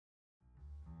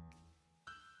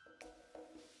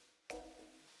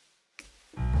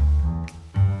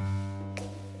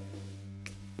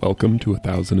Welcome to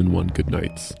 1001 Good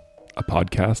Nights, a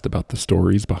podcast about the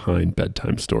stories behind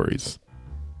bedtime stories.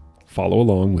 Follow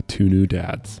along with two new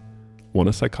dads, one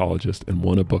a psychologist and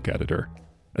one a book editor,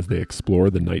 as they explore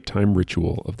the nighttime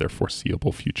ritual of their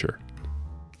foreseeable future.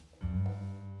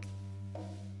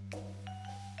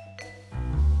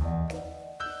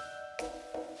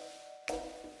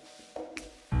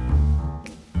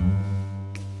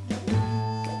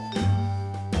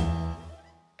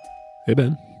 Hey,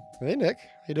 Ben. Hey, Nick.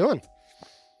 How you doing?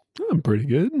 I'm pretty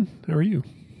good. How are you?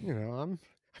 I'm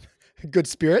good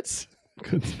spirits.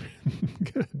 Good.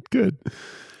 Good.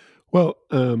 Well,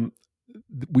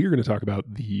 we are going to talk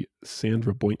about the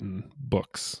Sandra Boynton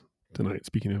books tonight.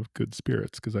 Speaking of good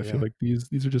spirits, because I feel like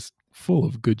these are just full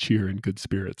of good cheer and good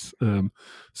spirits.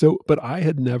 But I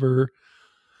had never.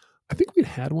 I think we'd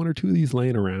had one or two of these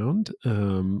laying around,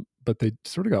 but they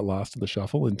sort of got lost in the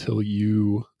shuffle until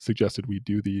you suggested we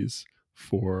do these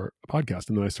for a podcast,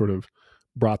 and then I sort of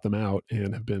brought them out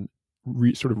and have been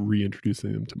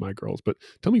reintroducing them to my girls. But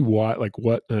tell me why,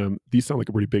 what these sound like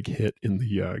a pretty big hit in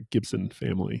the Gibson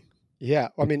family. Yeah.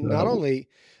 I mean,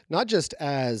 not just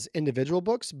as individual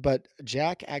books, but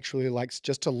Jack actually likes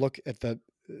just to look at the,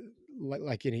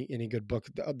 like any good book,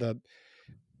 the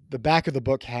back of the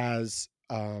book has,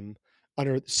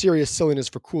 under serious silliness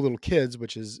for cool little kids,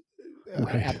 which is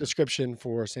Right. apt description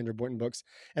for Sandra Boynton books.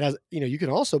 And as you can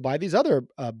also buy these other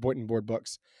Boynton board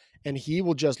books, and he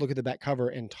will just look at the back cover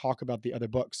and talk about the other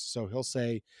books. So he'll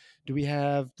say, do we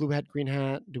have Blue Hat, Green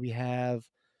Hat? Do we have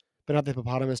But Not the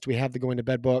Hippopotamus? Do we have the Going to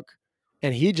Bed book?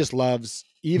 And he just loves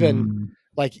even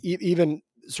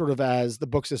sort of as the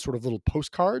books as sort of little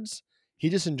postcards. He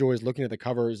just enjoys looking at the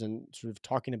covers and sort of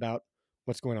talking about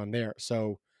what's going on there.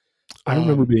 So I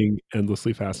remember being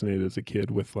endlessly fascinated as a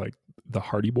kid with like the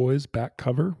Hardy Boys back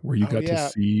cover, where you got to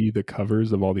see the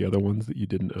covers of all the other ones that you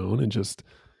didn't own, and just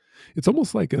it's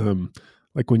almost like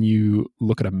when you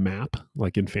look at a map,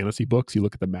 like in fantasy books, you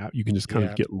look at the map, you can just kind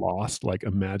of get lost, like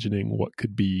imagining what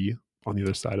could be on the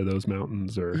other side of those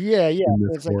mountains or in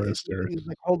this forest. It's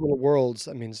like whole little worlds.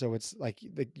 I mean, so it's like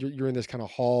you're in this kind of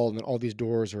hall, and then all these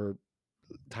doors are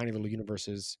tiny little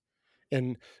universes.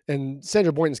 And in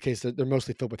Sandra Boynton's case, they're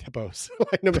mostly filled with hippos.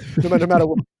 Like no matter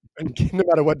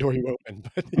what door you open.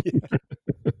 But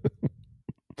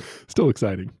Still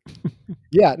exciting.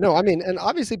 yeah, no, I mean, and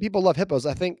obviously people love hippos.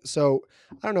 I think so.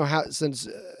 I don't know how, since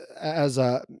as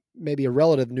a maybe a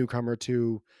relative newcomer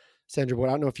to Sandra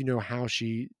Boynton, I don't know if you know how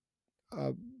she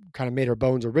kind of made her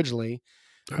bones originally.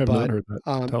 I have not heard that.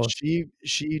 Tell us.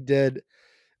 She did.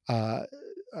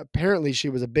 Apparently, she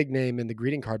was a big name in the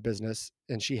greeting card business,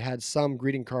 and she had some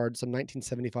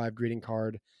 1975 greeting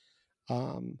card,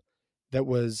 that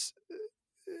was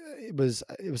it was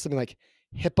something like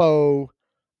hippo,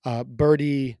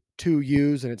 birdie, two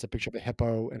U's, and it's a picture of a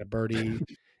hippo and a birdie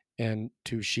and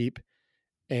two sheep,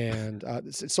 and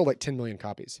it sold like 10 million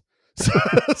copies. So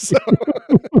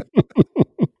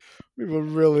people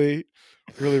really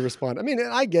respond. I mean,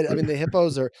 and I get it. I mean, the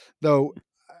hippos are, though.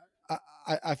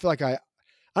 I feel like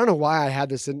I don't know why I had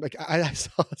this in, like, I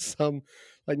saw some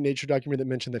like nature documentary that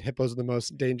mentioned that hippos are the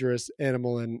most dangerous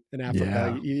animal in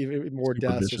Africa, even more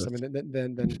deaths or something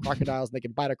than crocodiles. And they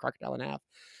can bite a crocodile in half.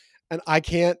 And I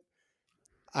can't,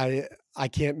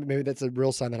 maybe that's a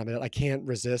real sign that I can't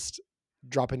resist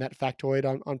dropping that factoid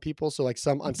on people. So like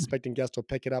some unsuspecting guest will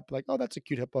pick it up like, oh, that's a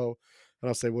cute hippo. And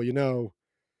I'll say, well,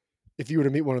 if you were to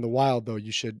meet one in the wild, though,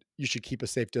 you should keep a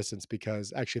safe distance,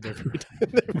 because actually they're very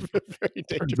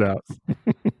dangerous. Turns out.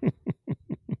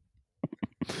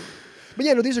 But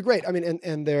yeah, no, these are great. I mean,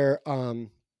 and they're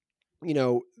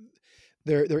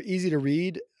they're easy to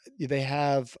read. They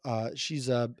have she's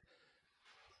got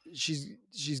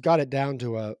it down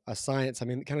to a science. I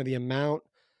mean, kind of the amount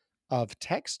of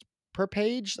text per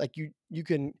page, like you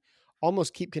can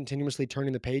almost keep continuously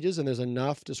turning the pages, and there's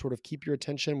enough to sort of keep your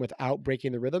attention without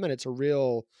breaking the rhythm. And it's a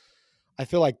real, I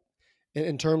feel like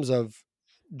in terms of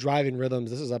driving rhythms,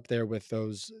 this is up there with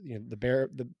those,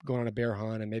 the going on a bear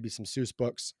hunt and maybe some Seuss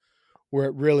books, where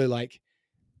it really like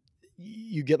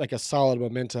you get like a solid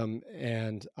momentum.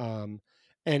 And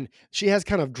she has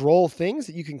kind of droll things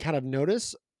that you can kind of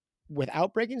notice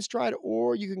without breaking stride,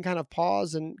 or you can kind of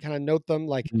pause and kind of note them,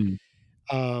 like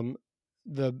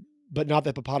the But Not the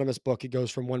Hippopotamus book. It goes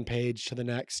from one page to the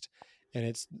next, and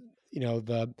it's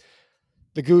the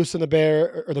goose and the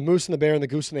bear, or the moose and the bear and the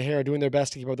goose and the hare are doing their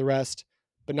best to keep up with the rest,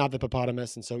 but not the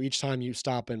hippopotamus. And so each time you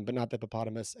stop but not the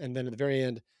hippopotamus, and then at the very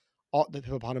end, the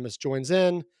hippopotamus joins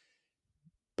in.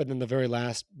 But then the very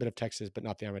last bit of text is, but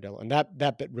not the armadillo. And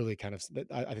that bit really kind of,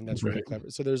 I think that's really clever.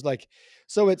 So there's like,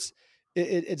 so it's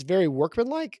very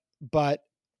workmanlike, but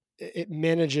it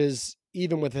manages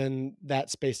even within that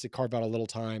space to carve out a little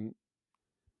time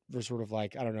for sort of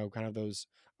like, I don't know, kind of those,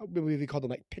 we call them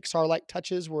like Pixar like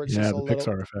touches where it's just Yeah, a the little,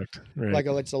 Pixar effect, right? like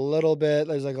it's a little bit,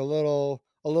 there's like a little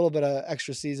bit of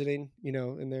extra seasoning,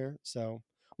 in there. So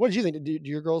what did you think? Do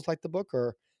your girls like the book,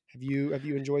 or have you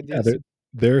enjoyed Yeah, these?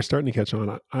 they're starting to catch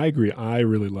on. I agree. I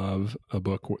really love a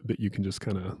book that you can just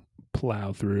kind of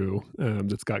plow through.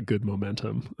 That's got good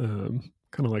momentum.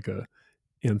 Kind of like a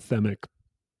anthemic,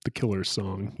 The Killer's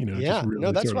song. It just Yeah,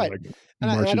 no, really that's sort of right. like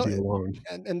And I marches don't, you along.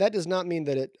 and that does not mean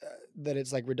that that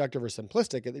it's like reductive or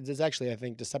simplistic. It's actually, I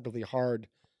think, deceptively hard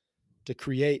to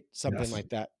create something Yes. like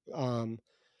that.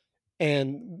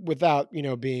 And without,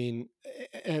 being,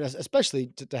 and especially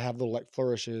to have little like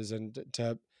flourishes and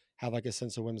to have like a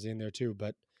sense of whimsy in there too.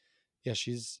 But yeah,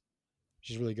 she's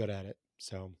really good at it.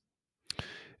 So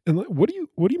And what do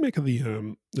you make of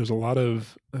the there's a lot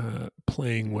of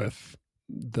playing with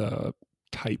the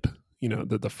type,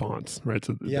 the fonts, right?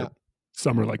 So yeah,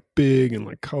 some are like big and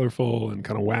like colorful and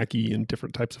kind of wacky and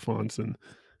different types of fonts. And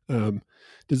um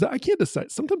does that, I can't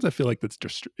decide. Sometimes I feel like that's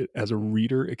just, as a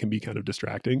reader it can be kind of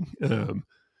distracting.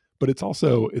 But it's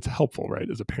helpful, right,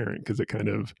 as a parent, because it kind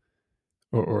of,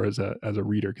 or as a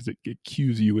reader, because it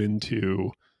cues you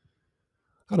into,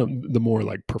 I don't know, the more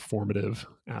like performative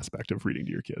aspect of reading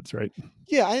to your kids, right?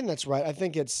 yeah, I think that's right. I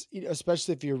think it's,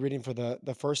 especially if you're reading for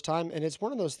the first time, and it's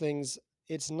one of those things.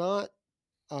 It's not.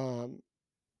 Um,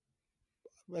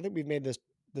 I think we've made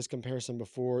this comparison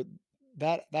before.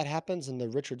 That happens in the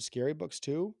Richard Scarry books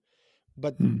too,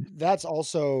 but Hmm. that's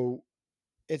also,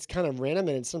 it's kind of random,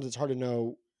 and sometimes it's hard to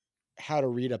know how to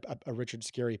read a Richard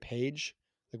Scarry page,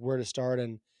 like where to start.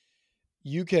 And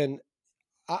you can,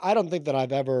 I don't think that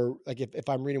I've ever, like, if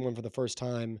I'm reading one for the first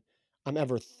time, I'm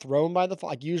ever thrown by the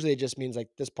like. Usually, it just means like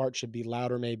this part should be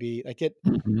louder, maybe. Like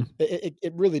Mhm.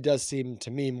 it really does seem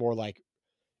to me more like,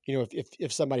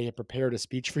 if somebody had prepared a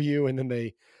speech for you and then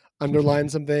they underline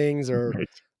some things, or Right.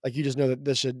 like you just know that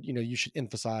this should, you should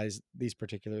emphasize these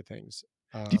particular things.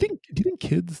 Do you Um, think do you think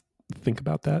kids think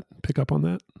about that, pick up on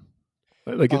that?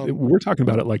 Like, um, we're talking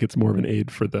about it like it's more of an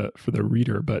aid for the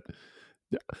reader, but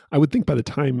yeah, I would think by the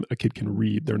time a kid can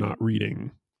read, they're not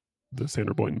reading the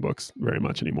Sandra Boynton books very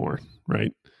much anymore,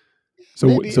 right? So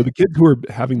maybe. the kids who are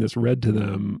having this read to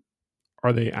them,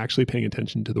 are they actually paying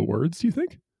attention to the words, do you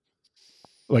think?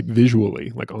 Like, visually,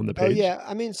 like, on the Oh page? yeah.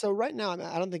 I mean, so right now,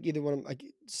 I don't think either one of them, like,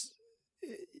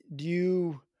 eh, do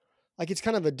you, like, it's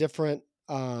kind of a different,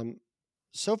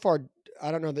 so far,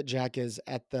 I don't know that Jack is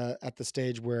at the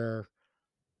stage where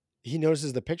he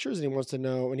notices the pictures and he wants to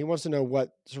know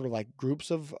what sort of like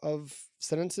groups of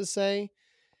sentences say.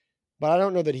 But I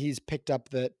don't know that he's picked up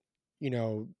that,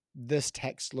 this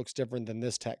text looks different than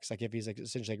this text. Like if he's like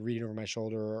essentially like reading over my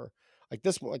shoulder, or like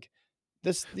this one, like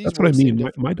these That's what I words seem mean.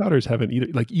 My different. my daughters haven't either,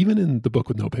 like, even in the book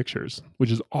with no pictures,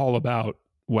 which is all about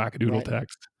wackadoodle Right.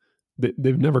 text,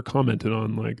 they've never commented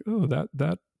on, like, "Oh, that,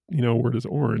 word is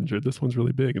orange," or, "This one's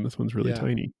really big and this one's really Yeah.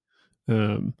 tiny."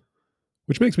 Um,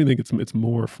 which makes me think it's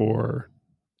more for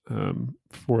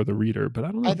the reader, but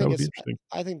I don't know, I that think would be it's, interesting.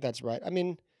 I think that's right. I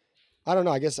mean, I don't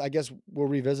know. I guess we'll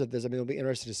revisit this. I mean, it'll be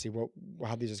interesting to see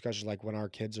how these discussions, like when our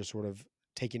kids are sort of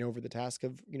taking over the task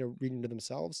of, reading to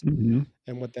themselves, Mhm.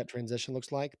 and what that transition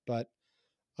looks like. But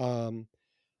um,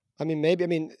 I mean, maybe. I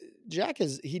mean, Jack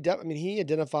is I mean, he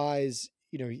identifies.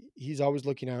 He's always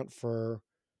looking out for.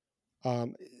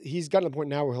 He's gotten to the point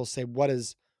now where he'll say, what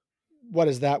is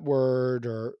that word?"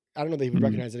 Or I don't know that he would Mm,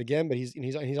 recognize it again, but he's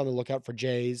on the lookout for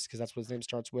J's because that's what his name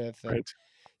starts with, and right.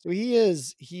 so he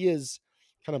is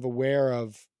kind of aware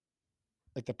of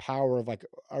like the power of like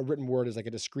a written word is like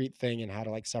a discrete thing and how to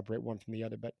like separate one from the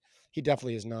other. But he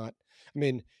definitely is not. I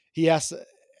mean, he has.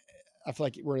 I feel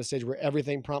like we're in a stage where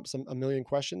everything prompts a million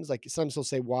questions. Like sometimes he'll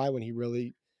say why when he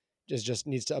really just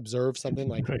needs to observe something.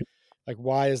 Right. Like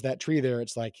why is that tree there?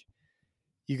 It's like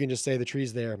you can just say the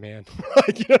tree's there, man.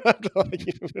 Like you don't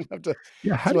have to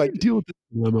Yeah, how to do you like deal with the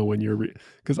dilemma when you're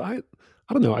 'cause I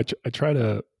don't know, I try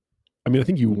to, I mean, I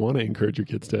think you wanna encourage your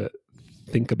kids to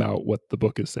think about what the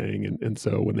book is saying, and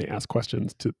so when they ask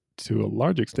questions, to a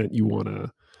large extent, you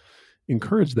wanna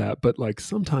encourage that, but, like,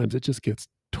 sometimes it just gets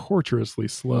torturously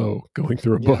slow going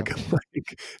through a yeah. book.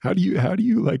 Like, how do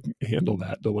you, like, handle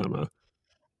that dilemma?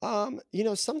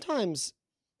 Sometimes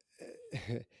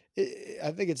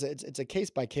I think it's a case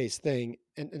by case thing,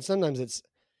 and sometimes it's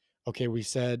okay. We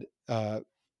said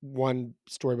one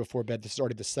story before bed. This is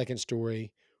already the second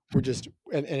story. We're just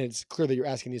and it's clear that you're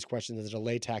asking these questions as a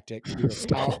delay tactic.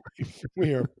 Stall.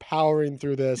 We are powering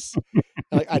through this.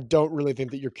 Like I don't really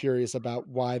think that you're curious about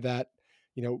why that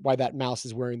mouse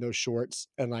is wearing those shorts,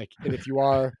 and if you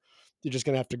are, you're just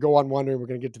gonna have to go on wondering. We're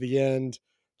gonna get to the end.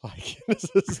 Like, this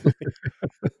is like,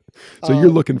 So you're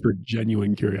um, looking for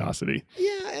genuine curiosity.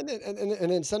 yeah, and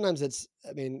then sometimes it's,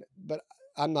 I mean, but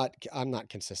I'm not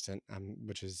consistent,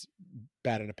 which is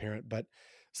bad in a parent, but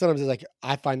sometimes it's like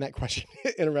I find that question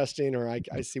interesting, or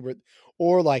I see where,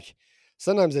 or like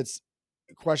sometimes it's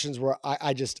questions where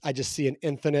I just see an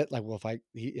infinite, like, well,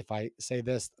 if I say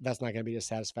this, that's not going to be a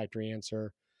satisfactory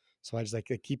answer, so I just like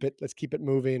let's keep it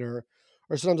moving, or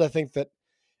sometimes I think that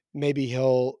maybe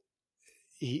he'll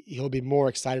be more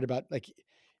excited about, like,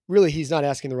 really he's not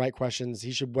asking the right questions.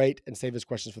 He should wait and save his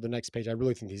questions for the next page. I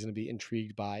really think he's going to be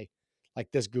intrigued by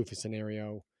like this goofy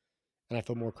scenario, and I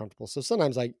feel more comfortable. So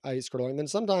sometimes I scroll along, and then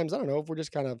sometimes I don't know if we're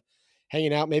just kind of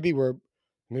hanging out. Maybe we're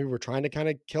trying to kind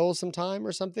of kill some time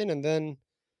or something, and then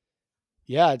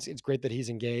yeah, it's great that he's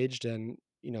engaged, and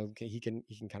he can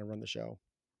kind of run the show.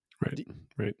 Right. Do,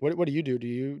 Right. what do you do? Do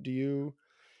you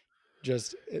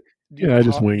just do you Yeah, I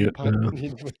just pop wing do you it.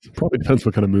 pop Probably depends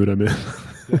what kind of mood I'm in.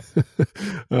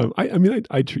 yeah, I mean,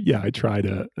 yeah, I try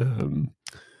to,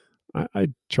 I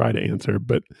try to answer,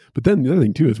 but then the other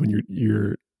thing too is when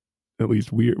you're at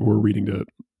least we're reading to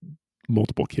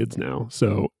multiple kids now,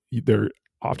 so there are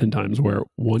oftentimes where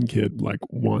one kid like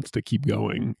wants to keep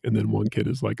going, and then one kid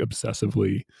is like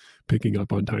obsessively picking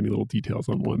up on tiny little details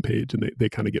on one page, and they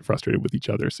kind of get frustrated with each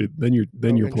other. So then oh, you're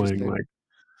playing interesting. like,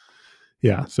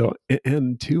 yeah. So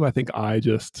and two, I think I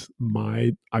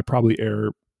probably err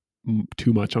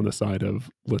too much on the side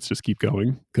of let's just keep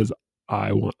going because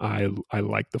I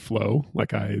like the flow.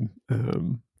 Like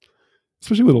um,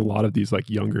 especially with a lot of these like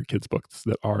younger kids books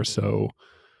that are so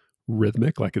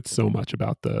rhythmic. Like it's so much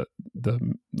about the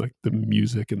like the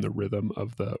music and the rhythm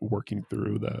of the working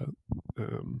through the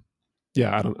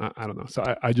yeah. I don't know. So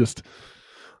I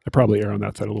probably err on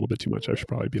that side a little bit too much. I should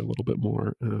probably be a little bit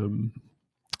more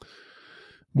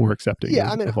accepting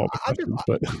Yeah, I mean, of all the I've def questions.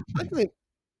 But I've definitely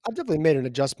I've definitely made an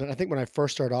adjustment. I think when I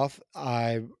first started off,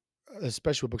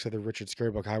 especially with books like the Richard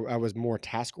Scarry book, I was more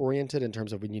task oriented in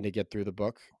terms of we need to get through the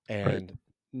book, right, and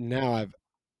now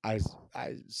I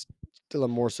still am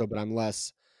more so, but I'm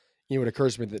less. It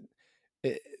occurs to me that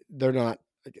it, they're not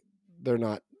like, they're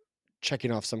not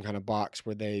checking off some kind of box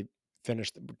where they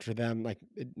finish for them. Like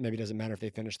it maybe doesn't matter if they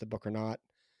finish the book or not.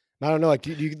 I don't know. Like,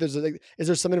 like, is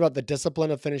there something about the discipline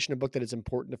of finishing a book that it's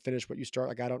important to finish what you start?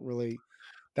 Like, I don't really.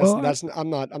 well, I'm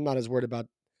not as worried about.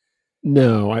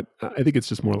 no, I think it's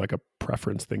just more like a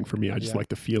preference thing for me. I just Yeah, like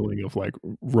the feeling of like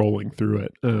rolling through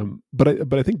it. But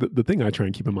I think that the thing I try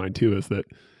and keep in mind too is that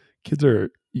kids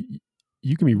are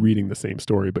you can be reading the same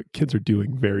story, but kids are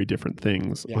doing very different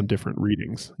things yeah, on different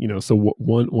readings. So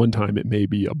one time it may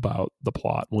be about the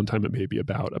plot, one time it may be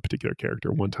about a particular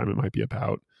character, one time it might be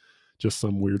about just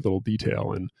some weird little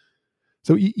detail, and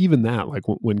so even that, like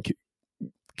when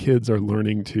kids are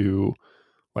learning to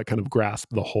like kind of grasp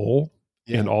the whole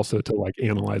and yeah, also to like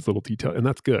analyze little detail, and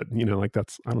that's good, like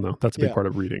that's, I don't know, that's a big yeah. part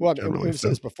of reading Well, I mean, generally. we've said So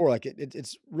this before. Like,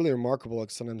 it's really remarkable. Like,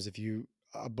 sometimes if you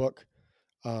a book,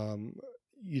 um,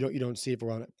 you don't see it for a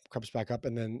while, and it comes back up,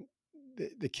 and then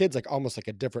the kid's like almost like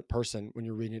a different person when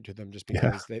you're reading it to them, just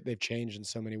yeah, because they've changed in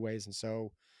so many ways, and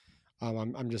so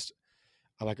I'm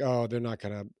like, oh, they're not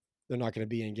gonna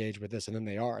be engaged with this, and then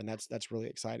they are, and that's really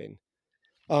exciting.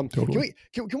 Can totally.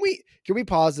 we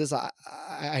pause this? I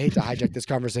hate to hijack this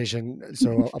conversation,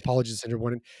 so apologies, Sandra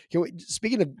Boynton.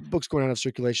 Speaking of books going out of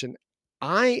circulation,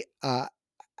 I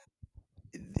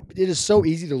it is so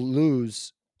easy to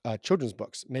lose children's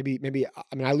books. Maybe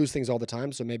I mean I lose things all the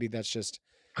time, so maybe just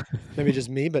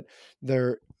me, but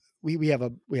there we have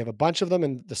a bunch of them,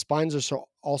 and the spines are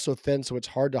also thin, so it's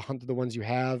hard to hunt through the ones you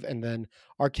have. And then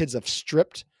our kids have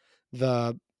stripped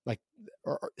the like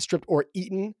or stripped or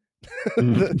eaten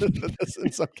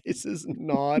in some cases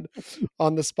gnawed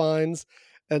on the spines,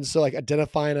 and so like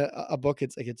identifying a book,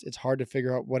 it's like it's hard to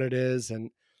figure out what it is, and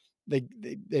they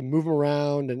move them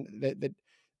around, and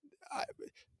I-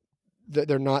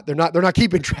 they're not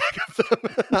keeping track of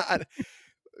them.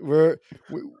 We're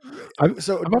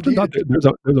so I've do often you thought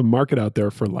that there's a market out there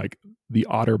for like the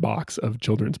otter box of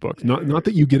children's books. Not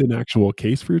that you get an actual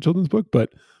case for your children's book,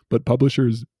 but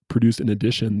publishers produce an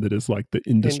edition that is like the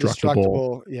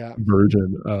indestructible indestructible, yeah,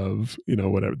 version of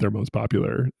whatever their most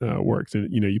popular works, and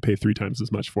you pay 3 times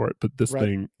as much for it. But this right.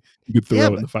 thing you could Yeah, throw it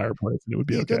in but the fireplace and it would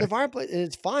be you throw okay. the fireplace and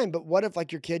it's fine, but what if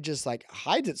like your kid just like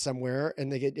hides it somewhere, and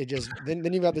they get it just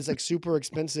then you've got this like super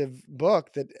expensive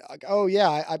book that like, oh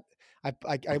yeah,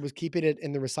 I was keeping it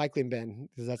in the recycling bin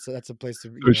because that's a place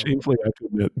to So shamefully, I have to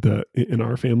admit that in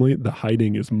our family, the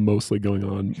hiding is mostly going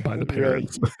on by the really.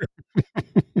 parents.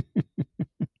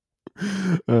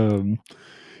 um,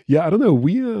 yeah, I don't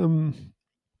know.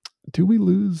 Do we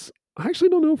lose? I actually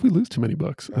don't know if we lose too many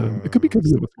books. It could be because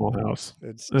we have a small house.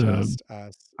 It's Um, just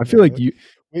us. I feel Yeah, like but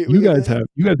we you live. guys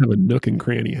have a nook and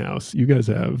cranny house. You guys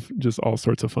have just all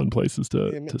sorts of fun places Yeah,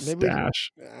 to maybe we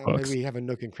stash maybe books. we have a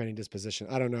nook and cranny disposition.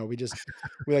 I don't know. We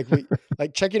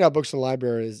like checking out books in the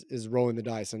library is rolling the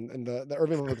dice, and the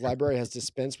Irving Public Library has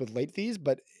dispensed with late fees,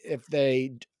 but if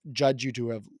they judge you to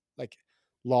have like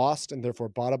lost and therefore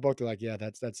bought a book, they're like, yeah,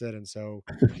 that's it. And so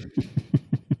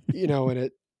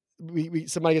and we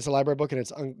somebody gets a library book and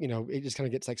it's it just kind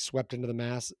of gets like swept into the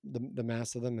mass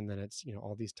of them, and then it's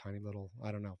all these tiny little,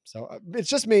 I don't know. So it's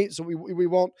just me, so we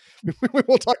won't we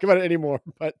won't talk about it anymore.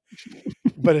 But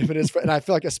if it is, and I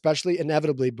feel like especially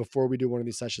inevitably before we do one of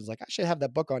these sessions, like I should have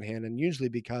that book on hand, and usually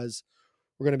because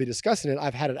we're going to be discussing it,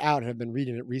 I've had it out and have been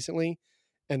reading it recently,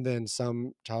 and then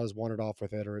some child has wandered off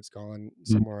with it or it's gone Mm.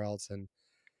 somewhere else, and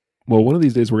Well, one of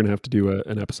these days we're going to have to do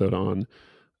an episode on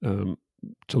um,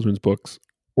 children's books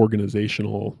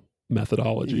organizational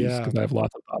methodologies, yeah. because I have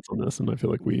lots of thoughts on this, and I feel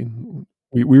like we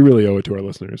really owe it to our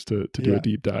listeners to do a Yeah.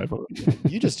 deep dive on. Yeah,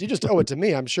 you just owe it to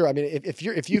me. I'm sure. I mean,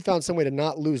 if you found some way to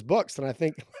not lose books, then I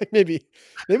think like maybe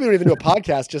we don't even do a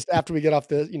podcast just after we get off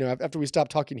the after we stop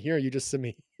talking here. You just send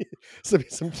me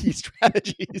some key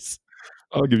strategies.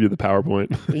 I'll give you the PowerPoint.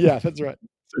 Yeah, that's right.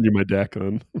 Send you my deck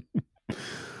on.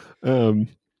 um,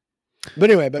 But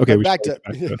anyway, but okay, but we should back to.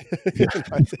 probably get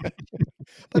back to.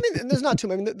 But I mean, and there's not too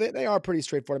many. I mean, they are pretty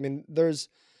straightforward. I mean,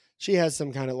 she has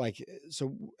some kind of like.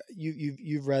 So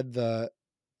you've read uh,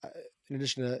 in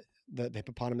addition to the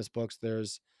hippopotamus books,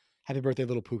 there's Happy Birthday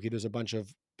Little Pookie. There's a bunch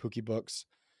of Pookie books,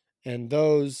 and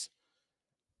those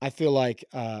I feel like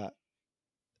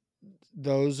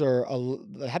those are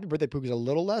the Happy Birthday Pookie is a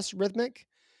little less rhythmic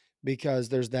because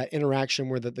there's that interaction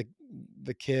where the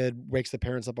kid wakes the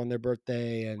parents up on their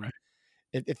birthday, and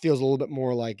it feels a little bit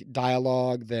more like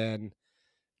dialogue than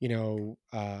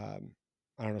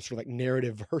I don't know, sort of like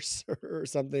narrative verse or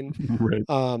something. Right.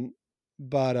 Um,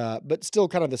 but still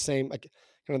kind of the same, like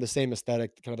kind of the same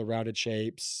aesthetic, kind of the rounded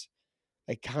shapes,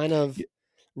 like kind of Yeah,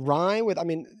 rhyme with. I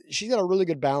mean, she's got a really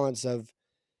good balance of.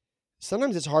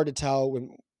 Sometimes it's hard to tell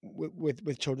when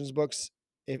with children's books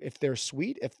if they're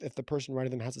sweet, if the person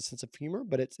writing them has a sense of humor,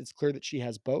 but it's clear that she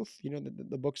has both.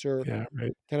 The books are yeah,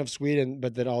 right. kind of sweet, and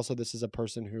but that also this is a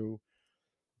person who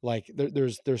like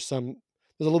there's a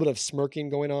little bit of smirking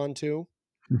going on too.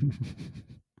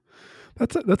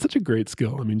 That's such a great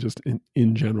skill. I mean, just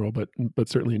in general, but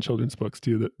certainly in children's books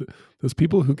too. That those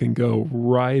people who can go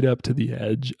right up to the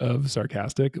edge of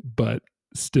sarcastic, but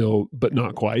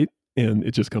not quite, and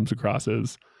it just comes across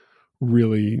as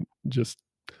really just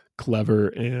clever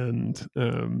and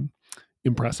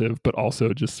impressive, but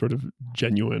also just sort of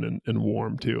genuine and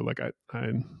warm too. Like I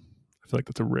feel like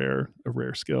that's a rare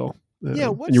skill. Yeah, And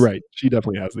you're what's right, she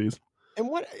definitely has these. and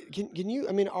what can you?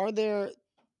 I mean, are there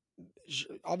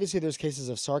obviously there's cases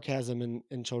of sarcasm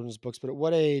in children's books, but at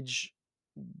what age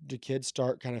do kids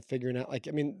start kind of figuring out? Like,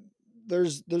 I mean,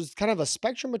 there's kind of a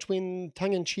spectrum between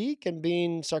tongue in cheek and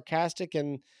being sarcastic,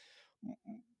 and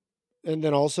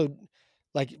then also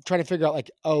like trying to figure out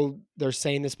like, oh, they're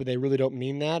saying this, but they really don't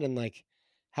mean that, and like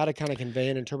how to kind of convey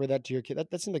and interpret that to your kid.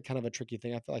 That seems like kind of a tricky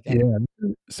thing. I feel like I don't. Yeah.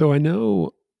 So I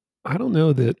don't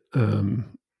know that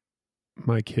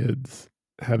my kids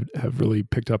have really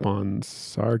picked up on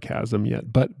sarcasm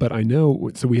yet, but I know.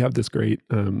 So we have this great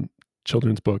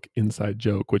children's book, Inside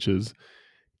Joke, which is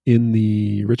in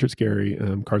the Richard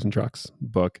Scarry Cars and Trucks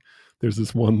book. There's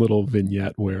this one little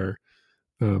vignette where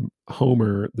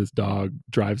Homer, this dog,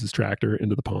 drives his tractor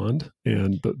into the pond,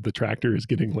 and the tractor is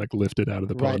getting like lifted out of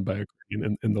the Right, pond by a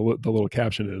crane, and the little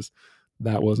caption is,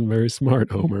 "That wasn't very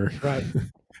smart, Homer." right.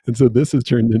 And so this has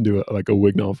turned into like a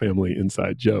Wignall family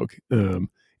inside joke.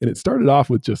 And it started off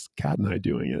with just Kat and I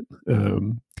doing it,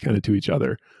 kind of to each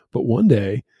other. But one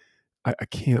day, I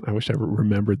can't. I wish I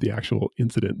remembered the actual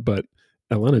incident, but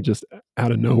Elena just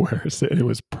out of nowhere said it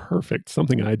was perfect.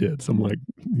 Something I did, some like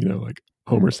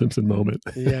Homer Simpson moment.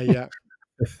 Yeah, yeah.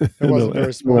 It And wasn't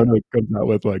very smart. Elena comes out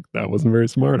with like, "That wasn't very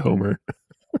smart, Homer."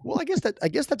 Well, I guess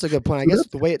that's a good point. I So guess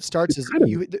the way it starts it's is kind of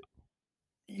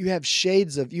you have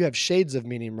shades of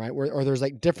meaning, right? Where or there's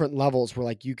like different levels where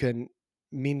like you can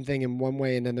mean thing in one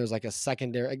way, and then there's like a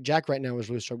secondary. Like Jack right now is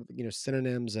really struggling with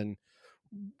synonyms and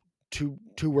two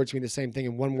words mean the same thing,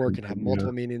 and one word can have yeah,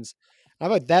 multiple meanings. I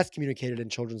feel like that's communicated in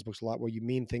children's books a lot, where you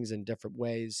mean things in different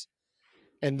ways,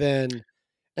 and then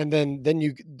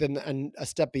a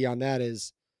step beyond that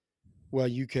is well,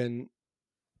 you can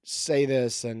say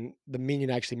this and the meaning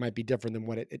actually might be different than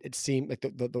what it seemed like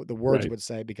the words right. would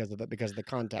say because of the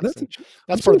context, That's and interesting.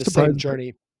 I'm that's part sort of of the same surprised.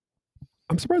 journey.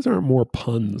 I'm surprised there aren't more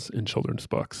puns in children's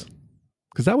books,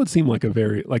 because that would seem like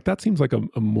that seems like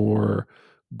a more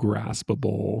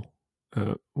graspable.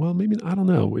 Well, maybe I don't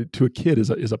know. To a kid, is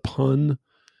a pun,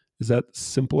 is that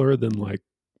simpler than like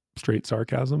straight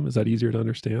sarcasm? Is that easier to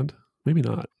understand? Maybe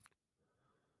not.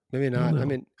 Maybe I don't not. I know.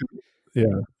 mean,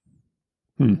 Yeah.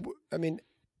 Hmm. I mean,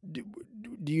 do,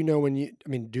 do you know when you? I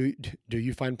mean, do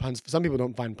you find puns? Some people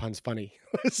don't find puns funny.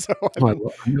 So I Oh, mean,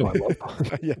 I know I love puns.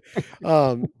 yeah.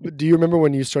 But do you remember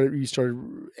when you started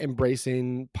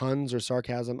embracing puns or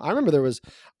sarcasm? I remember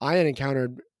I had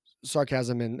encountered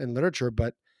sarcasm in literature,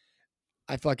 but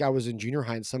I feel like I was in junior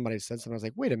high and somebody said something. I was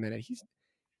like, wait a minute, he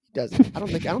doesn't. I don't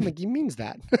think he means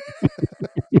that.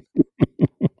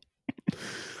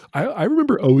 I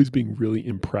remember always being really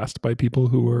impressed by people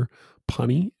who were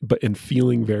punny, but and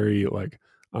feeling very like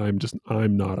I'm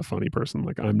not a funny person.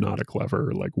 Like I'm not a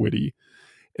clever, like witty.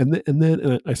 And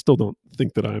I still don't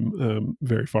think that I'm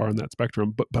very far on that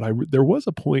spectrum. But there was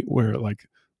a point where like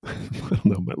I don't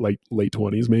know, my late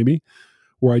 20s maybe,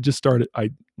 where I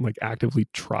like actively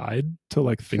tried to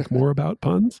like think more about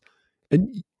puns,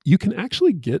 and you can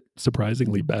actually get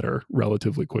surprisingly better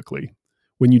relatively quickly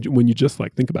when you just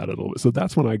like think about it a little bit. So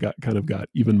that's when I got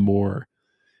even more,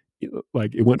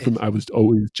 like it went from I was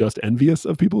always just envious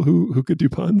of people who could do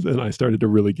puns, and I started to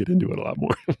really get into it a lot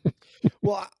more.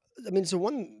 Well, I mean, so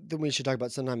one thing we should talk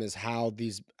about sometime is how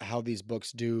these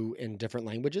books do in different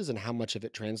languages and how much of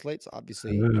it translates.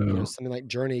 Obviously, Oh, something like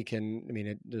Journey can. I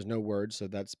mean, there's no words, so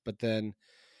that's. But then,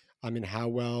 I mean, how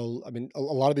well? I mean, a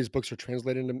lot of these books are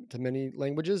translated to many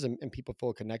languages, and people feel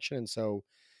a connection. And so,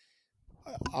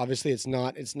 obviously, it's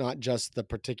not just the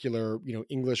particular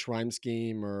English rhyme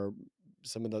scheme or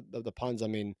some of the puns. I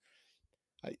mean,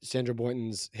 Sandra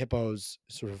Boynton's hippos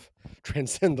sort of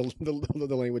transcend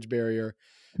the language barrier.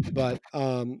 But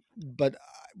I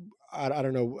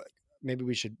don't know. Maybe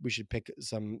we should pick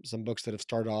some books that have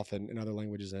started off in other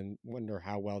languages and wonder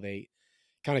how well they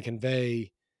kind of convey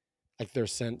like their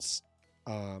sense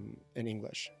in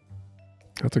English.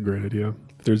 that's a great idea.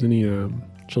 If there's any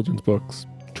children's books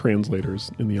translators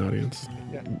in the audience,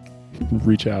 Yeah,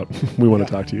 reach out. We want yeah.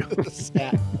 to talk to you.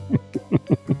 Stat.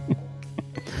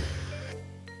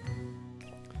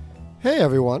 Hey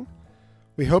everyone.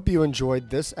 We hope you enjoyed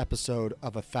this episode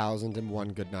of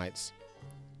 1001 Good Nights.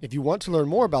 If you want to learn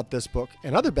more about this book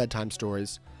and other bedtime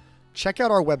stories, check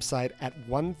out our website at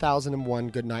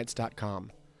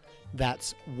 1001goodnights.com.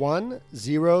 That's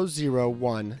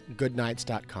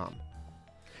 1001goodnights.com.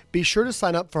 Be sure to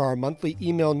sign up for our monthly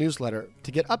email newsletter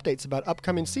to get updates about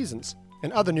upcoming seasons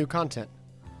and other new content.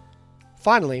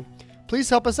 Finally, please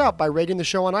help us out by rating the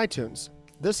show on iTunes.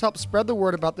 This helps spread the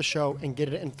word about the show and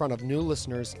get it in front of new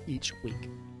listeners each week.